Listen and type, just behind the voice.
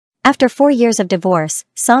After 4 years of divorce,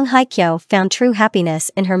 Hye Kyo found true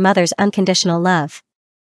happiness in her mother's unconditional love.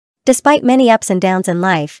 Despite many ups and downs in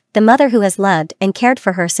life, the mother who has loved and cared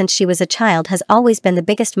for her since she was a child has always been the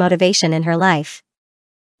biggest motivation in her life.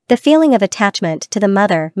 The feeling of attachment to the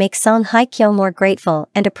mother makes Hye Kyo more grateful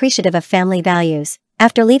and appreciative of family values.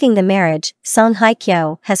 After leaving the marriage, Hye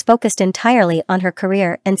Kyo has focused entirely on her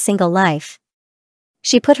career and single life.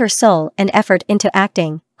 She put her soul and effort into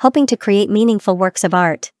acting, hoping to create meaningful works of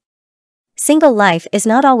art. Single life is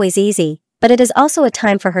not always easy, but it is also a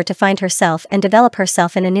time for her to find herself and develop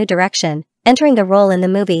herself in a new direction, entering the role in the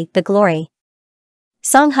movie The Glory.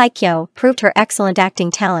 Hye Kyo proved her excellent acting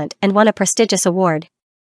talent and won a prestigious award.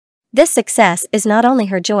 This success is not only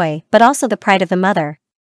her joy but also the pride of the mother.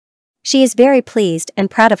 She is very pleased and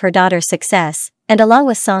proud of her daughter's success, and along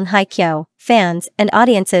with Hye Kyo, fans and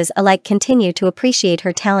audiences alike continue to appreciate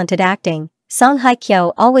her talented acting. Hye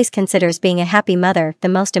Kyo always considers being a happy mother the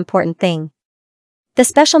most important thing. The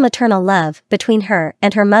special maternal love between her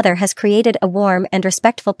and her mother has created a warm and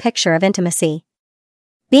respectful picture of intimacy.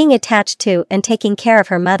 Being attached to and taking care of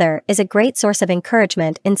her mother is a great source of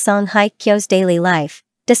encouragement in Hye Kyo's daily life.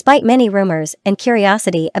 Despite many rumors and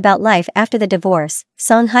curiosity about life after the divorce,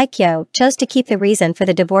 Hye Kyo chose to keep the reason for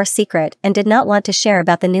the divorce secret and did not want to share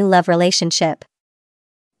about the new love relationship.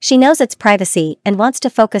 She knows its privacy and wants to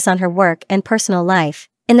focus on her work and personal life.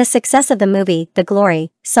 In the success of the movie The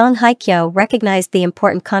Glory, Hye Kyo recognized the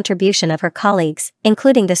important contribution of her colleagues,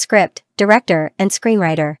 including the script, director, and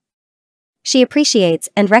screenwriter. She appreciates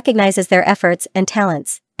and recognizes their efforts and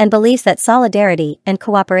talents, and believes that solidarity and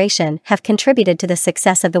cooperation have contributed to the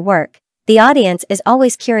success of the work. The audience is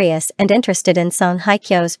always curious and interested in Hye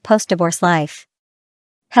Kyo's post-divorce life.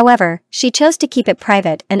 However, she chose to keep it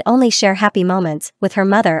private and only share happy moments with her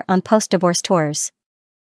mother on post-divorce tours.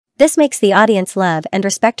 This makes the audience love and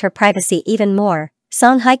respect her privacy even more.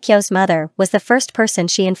 Hye Kyo's mother was the first person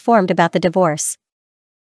she informed about the divorce.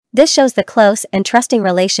 This shows the close and trusting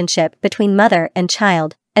relationship between mother and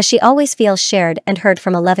child, as she always feels shared and heard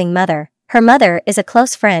from a loving mother. Her mother is a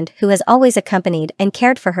close friend who has always accompanied and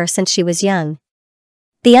cared for her since she was young.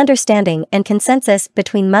 The understanding and consensus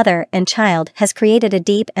between mother and child has created a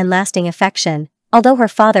deep and lasting affection. Although her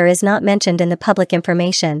father is not mentioned in the public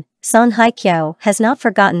information, Hye Kyo has not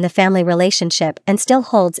forgotten the family relationship and still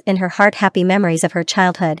holds in her heart happy memories of her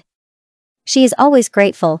childhood. She is always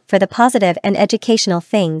grateful for the positive and educational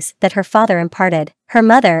things that her father imparted. Her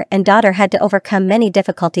mother and daughter had to overcome many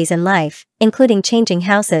difficulties in life, including changing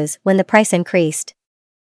houses when the price increased.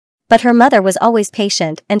 But her mother was always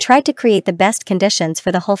patient and tried to create the best conditions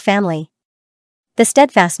for the whole family. The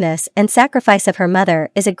steadfastness and sacrifice of her mother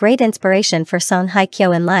is a great inspiration for Hye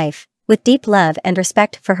Kyo in life. With deep love and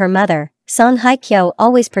respect for her mother, Hye Kyo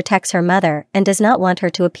always protects her mother and does not want her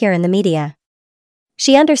to appear in the media.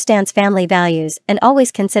 She understands family values and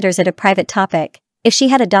always considers it a private topic. If she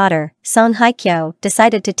had a daughter, Hye Kyo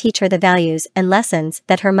decided to teach her the values and lessons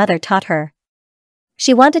that her mother taught her.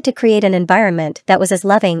 She wanted to create an environment that was as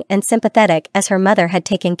loving and sympathetic as her mother had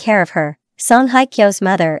taken care of her. Hye Kyo's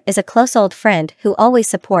mother is a close old friend who always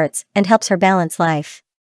supports and helps her balance life.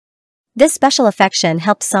 This special affection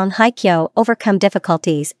helped Hye Kyo overcome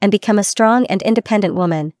difficulties and become a strong and independent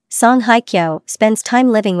woman. Hye Kyo spends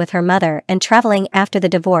time living with her mother and traveling after the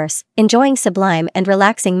divorce, enjoying sublime and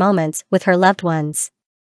relaxing moments with her loved ones.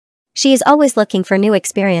 She is always looking for new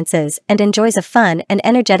experiences and enjoys a fun and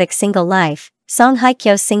energetic single life. Hye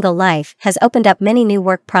Kyo's single life has opened up many new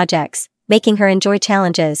work projects, making her enjoy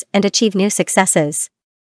challenges and achieve new successes.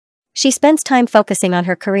 She spends time focusing on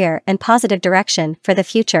her career and positive direction for the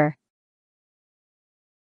future.